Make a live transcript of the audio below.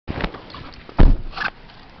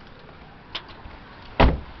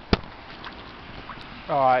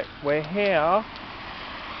Alright, we're here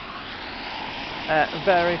at a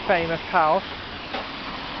very famous house,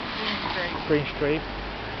 Green Street.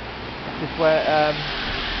 This is where,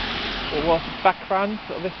 what's the background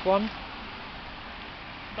of this one?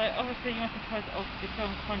 So obviously you must have heard of the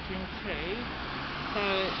film Conjuring 2. So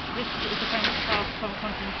this is the famous house from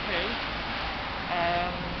Conjuring 2.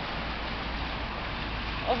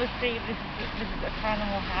 Obviously this is a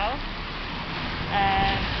paranormal house,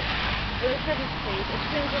 and in the 70s a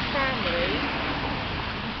single family,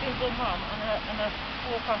 a single mum and a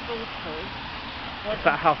 4 daughters. It's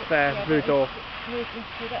that house there, blue door. Moved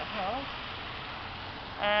into that house,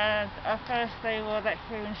 and at first they were like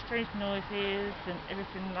hearing strange noises and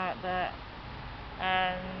everything like that,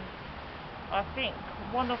 and I think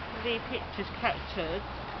one of the pictures captured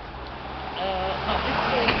like this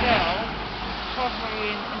little girl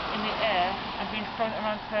hovering in the air and being thrown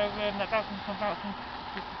around her room, like bouncing from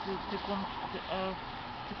to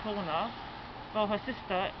corner, while her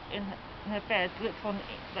sister in her bed looked on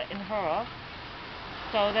like in horror.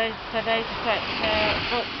 So they just like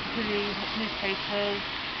got to the newspapers,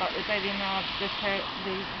 like the Daily Mail, the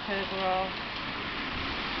Telegraph,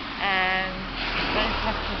 and they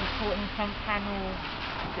had to report in some panel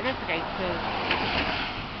investigators.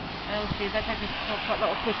 And obviously they taken quite a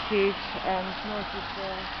lot of footage and noises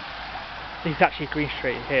there. This is actually Green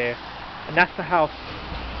Street here, and that's the house.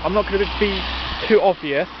 I'm not going to be too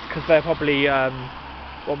obvious because they're probably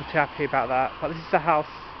won't be too happy about that, but this is the house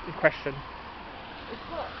in question. It's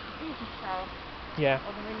got Jesus house Yeah.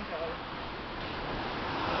 on the window.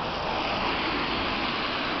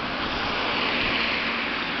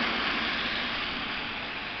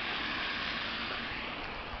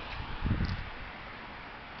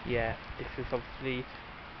 Yeah, this is obviously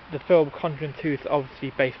the film Conjuring 2 is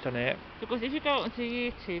obviously based on it. Because if you go onto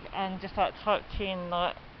YouTube and just like type in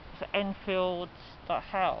like the Enfield like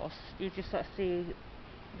house, you just like see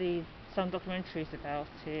some documentaries about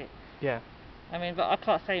it. Yeah. I mean, but I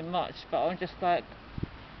can't say much. But I'm just like,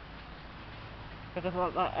 because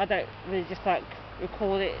like I don't really just like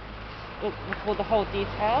record the whole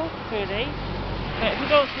detail really. But if you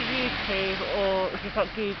go to YouTube or if you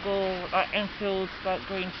like Google like Enfield's like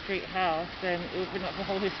Green Street house, then it will bring up the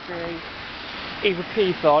whole history. It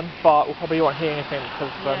repeats on, but we probably won't hear anything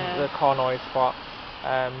because Yeah. the car noise. But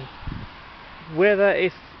whether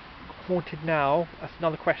it's haunted now, that's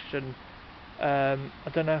another question. I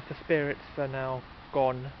don't know if the spirits are now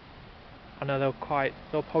gone. I know they were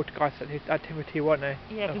poltergeist activity, weren't they?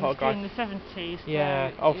 Yeah, because it's during the 70s.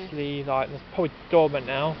 Yeah, so obviously, like it's probably dormant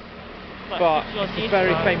now. like But 50 odd it's a years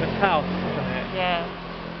very ago. famous house, isn't it? Yeah.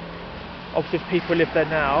 Obviously, if people live there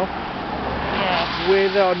now, Yeah.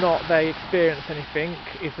 whether or not they experience anything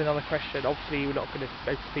is another question. Obviously, we're not going to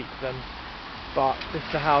be able to speak to them, but this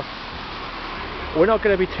is the house. We're not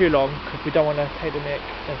going to be too long because we don't want to take the mick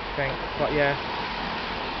and everything. But yeah,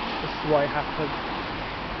 this is what happened.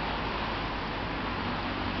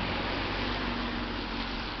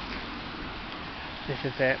 This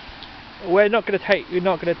is it. We're not going to take the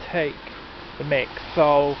mic,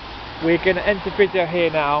 so we're going to end the video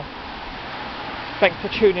here now. Thanks for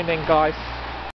tuning in, guys.